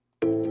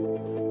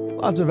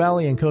Lots of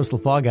valley and coastal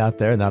fog out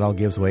there, and that all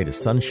gives way to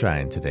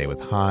sunshine today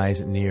with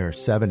highs near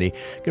 70.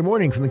 Good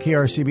morning from the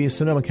KRCB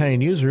Sonoma County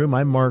Newsroom.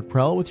 I'm Mark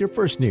Prell with your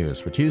first news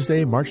for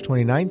Tuesday, March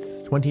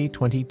 29th,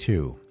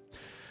 2022.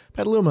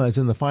 Petaluma is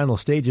in the final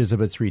stages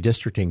of its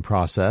redistricting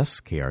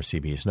process.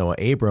 KRCB's Noah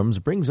Abrams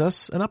brings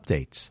us an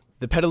update.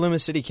 The Petaluma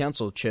City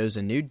Council chose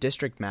a new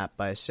district map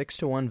by a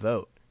 6-1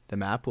 vote. The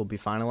map will be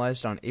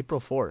finalized on April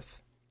 4th.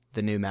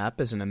 The new map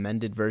is an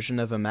amended version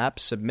of a map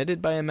submitted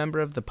by a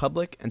member of the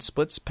public and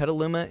splits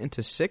Petaluma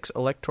into 6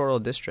 electoral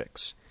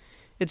districts.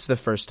 It's the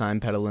first time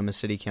Petaluma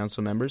City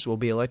Council members will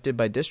be elected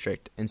by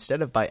district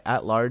instead of by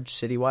at-large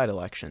citywide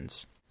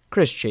elections.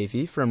 Chris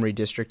Chafee from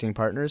Redistricting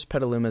Partners,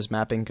 Petaluma's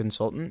mapping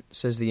consultant,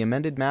 says the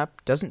amended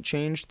map doesn't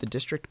change the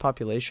district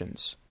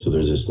populations. So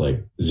there's this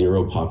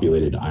zero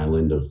populated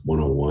island of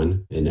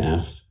 101 in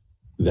F.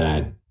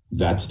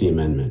 That's the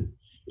amendment,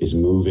 is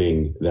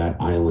moving that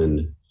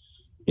island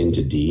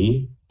into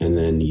D and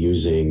then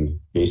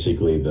using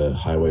basically the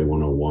Highway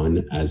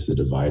 101 as the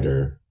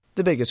divider.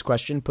 The biggest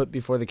question put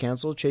before the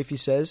council, Chafee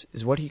says,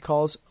 is what he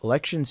calls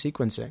election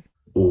sequencing.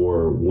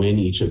 Or when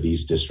each of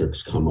these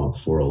districts come up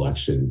for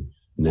election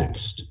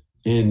next.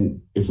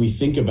 And if we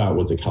think about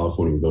what the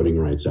California Voting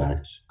Rights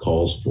Act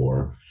calls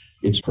for,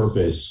 its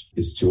purpose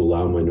is to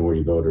allow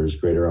minority voters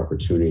greater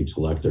opportunity to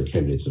elect their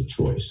candidates of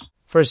choice.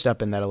 First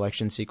up in that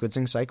election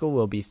sequencing cycle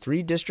will be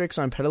 3 districts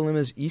on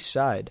Petaluma's east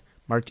side,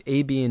 marked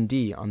A, B, and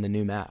D on the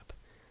new map.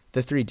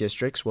 The 3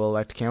 districts will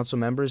elect council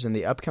members in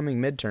the upcoming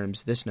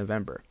midterms this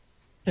November.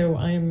 So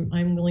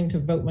I'm willing to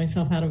vote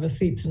myself out of a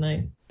seat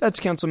tonight. That's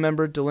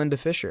Councilmember Delinda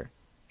Fisher.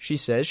 She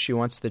says she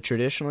wants the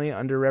traditionally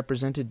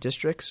underrepresented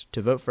districts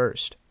to vote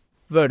first.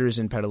 Voters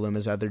in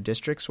Petaluma's other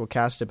districts will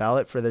cast a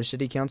ballot for their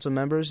city council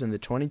members in the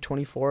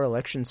 2024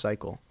 election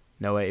cycle.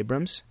 Noah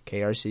Abrams,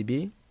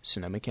 KRCB,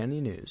 Sonoma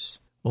County News.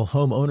 Well,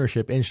 home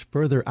ownership inched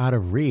further out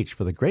of reach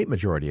for the great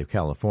majority of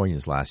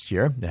Californians last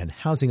year, and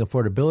housing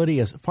affordability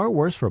is far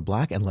worse for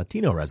Black and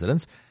Latino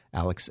residents.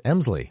 Alex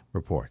Emsley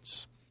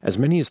reports. As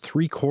many as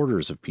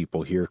 3/4 of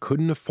people here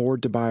couldn't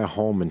afford to buy a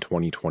home in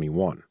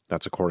 2021.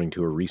 That's according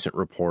to a recent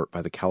report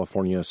by the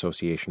California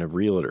Association of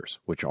Realtors,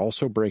 which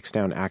also breaks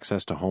down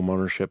access to home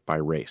ownership by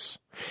race.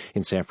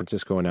 In San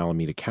Francisco and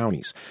Alameda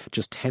counties,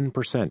 just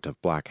 10%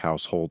 of Black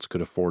households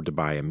could afford to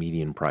buy a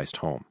median-priced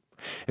home.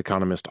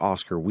 Economist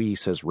Oscar Wee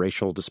says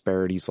racial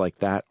disparities like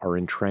that are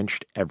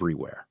entrenched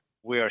everywhere.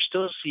 We are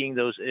still seeing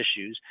those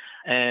issues,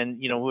 and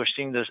we're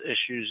seeing those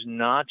issues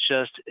not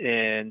just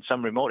in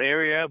some remote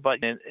area,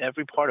 but in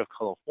every part of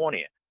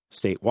California.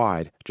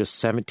 Statewide, just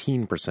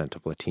 17%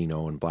 of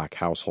Latino and Black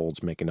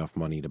households make enough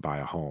money to buy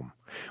a home.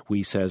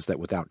 Wee says that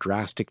without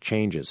drastic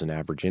changes in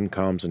average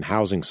incomes and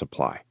housing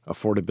supply,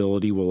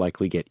 affordability will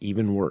likely get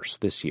even worse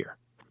this year.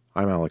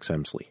 I'm Alex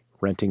Emsley,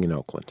 renting in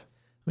Oakland.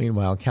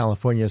 Meanwhile,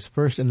 California's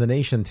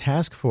first-in-the-nation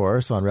task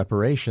force on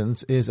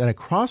reparations is at a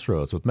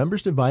crossroads with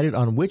members divided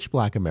on which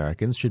Black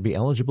Americans should be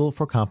eligible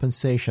for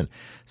compensation.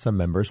 Some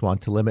members want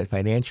to limit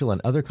financial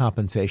and other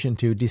compensation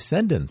to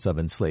descendants of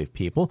enslaved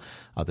people.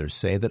 Others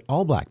say that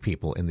all Black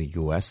people in the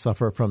U.S.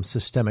 suffer from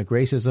systemic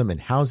racism in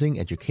housing,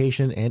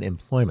 education, and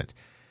employment.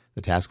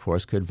 The task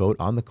force could vote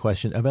on the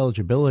question of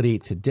eligibility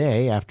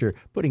today after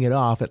putting it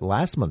off at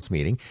last month's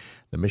meeting.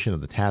 The mission of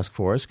the task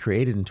force,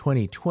 created in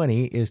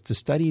 2020, is to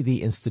study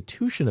the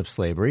institution of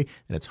slavery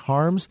and its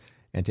harms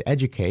and to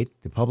educate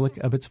the public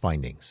of its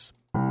findings.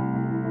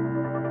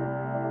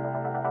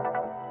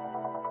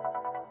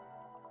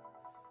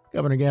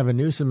 Governor Gavin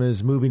Newsom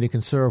is moving to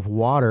conserve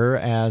water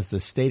as the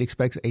state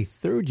expects a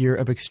 3rd year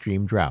of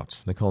extreme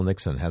droughts. Nicole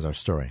Nixon has our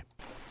story.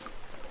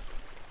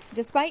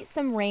 Despite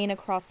some rain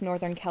across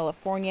Northern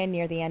California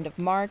near the end of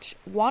March,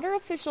 water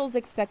officials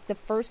expect the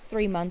first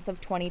 3 months of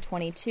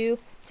 2022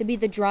 to be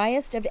the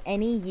driest of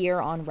any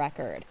year on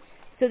record.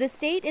 So the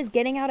state is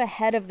getting out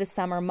ahead of the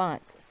summer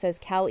months, says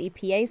Cal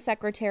EPA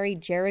Secretary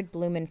Jared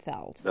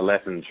Blumenfeld. The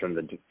lessons from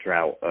the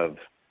drought of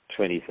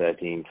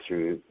 2013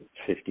 through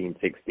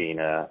 15-16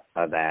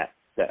 are that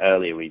the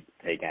earlier we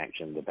take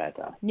action, the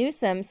better.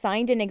 Newsom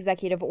signed an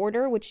executive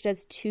order which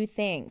does 2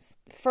 things.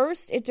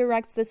 First, it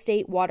directs the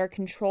State Water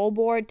Control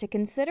Board to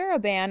consider a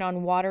ban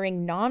on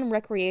watering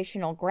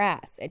non-recreational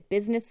grass at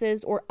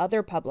businesses or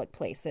other public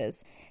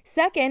places.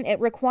 Second, it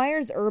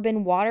requires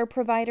urban water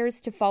providers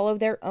to follow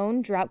their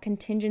own drought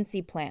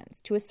contingency plans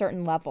to a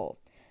certain level.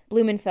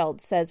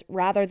 Blumenfeld says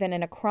rather than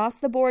an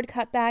across-the-board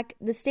cutback,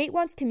 the state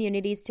wants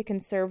communities to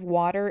conserve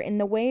water in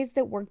the ways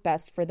that work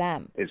best for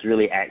them. It's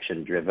really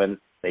action-driven.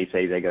 They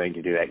say they're going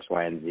to do X,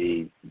 Y, and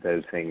Z.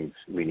 Those things,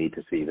 we need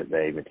to see that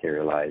they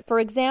materialize. For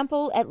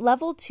example, at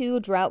Level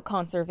 2 drought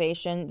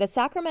conservation, the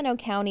Sacramento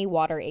County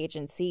Water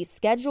Agency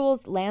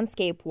schedules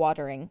landscape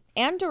watering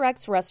and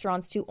directs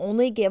restaurants to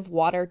only give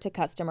water to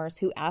customers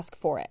who ask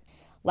for it.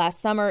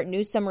 Last summer,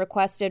 Newsom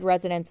requested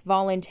residents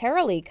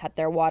voluntarily cut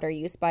their water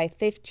use by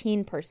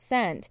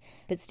 15%,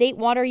 but state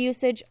water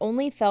usage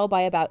only fell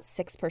by about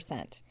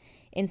 6%.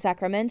 In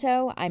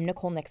Sacramento, I'm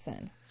Nicole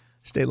Nixon.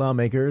 State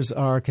lawmakers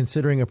are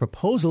considering a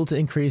proposal to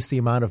increase the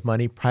amount of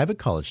money private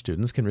college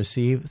students can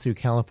receive through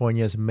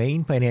California's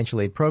main financial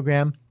aid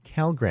program,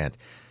 Cal Grant.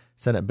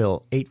 Senate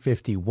Bill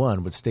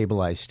 851 would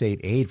stabilize state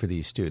aid for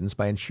these students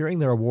by ensuring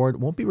their award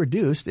won't be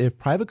reduced if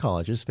private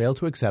colleges fail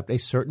to accept a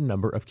certain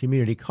number of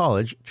community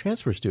college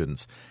transfer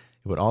students.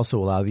 It would also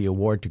allow the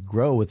award to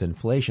grow with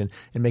inflation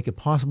and make it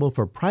possible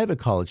for private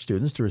college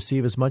students to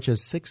receive as much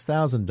as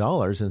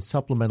 $6,000 in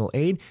supplemental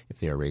aid if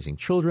they are raising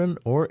children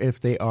or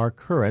if they are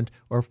current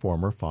or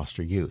former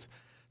foster youth.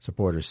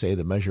 Supporters say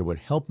the measure would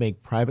help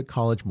make private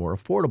college more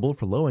affordable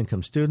for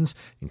low-income students,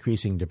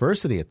 increasing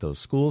diversity at those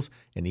schools,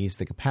 and ease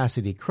the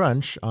capacity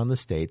crunch on the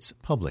state's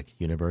public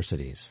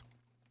universities.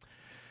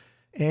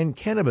 And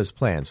cannabis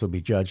plants will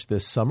be judged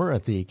this summer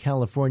at the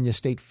California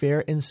State Fair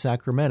in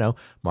Sacramento,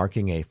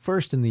 marking a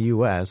first in the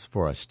U.S.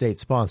 for a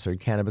state-sponsored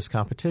cannabis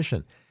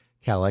competition.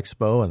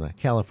 CalExpo and the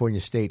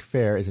California State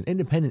Fair is an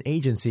independent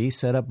agency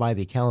set up by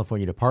the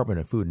California Department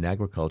of Food and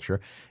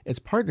Agriculture. It's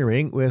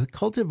partnering with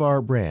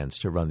Cultivar Brands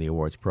to run the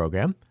awards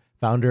program.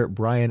 Founder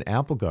Brian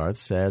Applegarth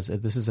says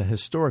that this is a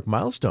historic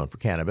milestone for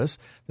cannabis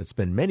that's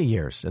been many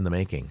years in the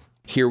making.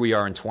 Here we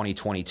are in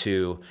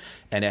 2022,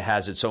 and it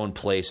has its own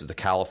place at the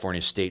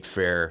California State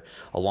Fair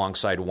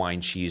alongside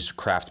wine, cheese,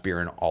 craft beer,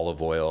 and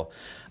olive oil.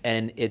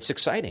 And it's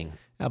exciting.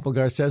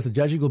 Applegarth says the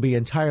judging will be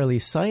entirely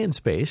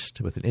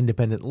science-based with an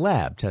independent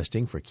lab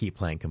testing for key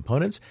plant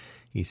components.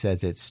 He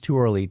says it's too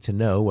early to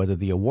know whether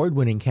the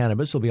award-winning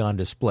cannabis will be on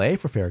display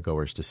for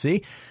fairgoers to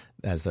see,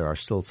 as there are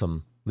still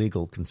some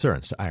legal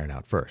concerns to iron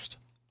out first.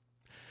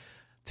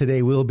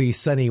 Today will be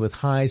sunny with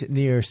highs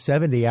near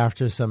 70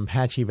 after some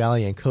patchy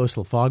valley and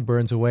coastal fog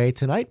burns away.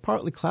 Tonight,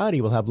 partly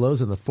cloudy. We'll have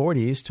lows in the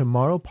 40s.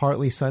 Tomorrow,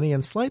 partly sunny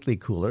and slightly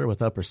cooler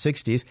with upper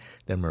 60s.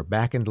 Then we're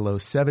back into low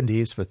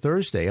 70s for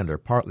Thursday under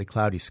partly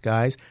cloudy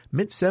skies.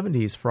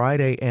 Mid-70s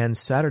Friday and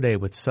Saturday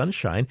with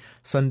sunshine.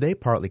 Sunday,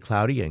 partly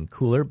cloudy and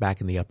cooler,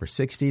 back in the upper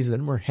 60s.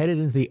 Then we're headed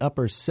into the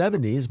upper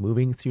 70s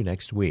moving through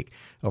next week.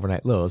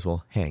 Overnight lows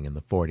will hang in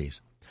the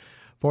 40s.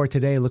 For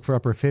today, look for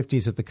upper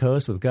 50s at the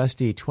coast with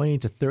gusty 20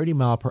 to 30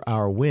 mile per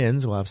hour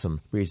winds. We'll have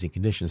some breezy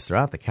conditions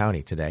throughout the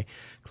county today.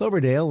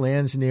 Cloverdale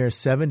lands near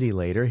 70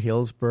 later.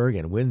 Hillsburg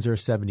and Windsor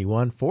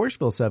 71.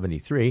 Forestville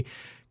 73.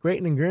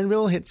 Grayton and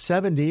Grenville hit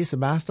 70.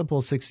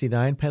 Sebastopol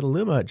 69.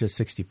 Petaluma at just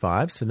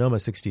 65. Sonoma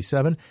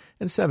 67.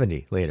 And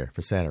 70 later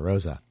for Santa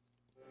Rosa.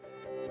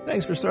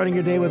 Thanks for starting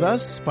your day with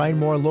us. Find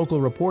more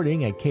local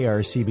reporting at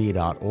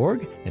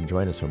krcb.org and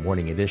join us for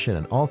Morning Edition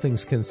and All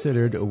Things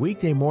Considered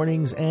weekday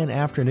mornings and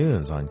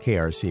afternoons on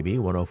KRCB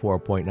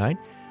 104.9.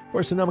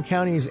 For Sonoma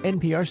County's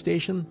NPR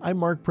station, I'm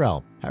Mark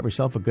Prell. Have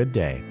yourself a good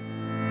day.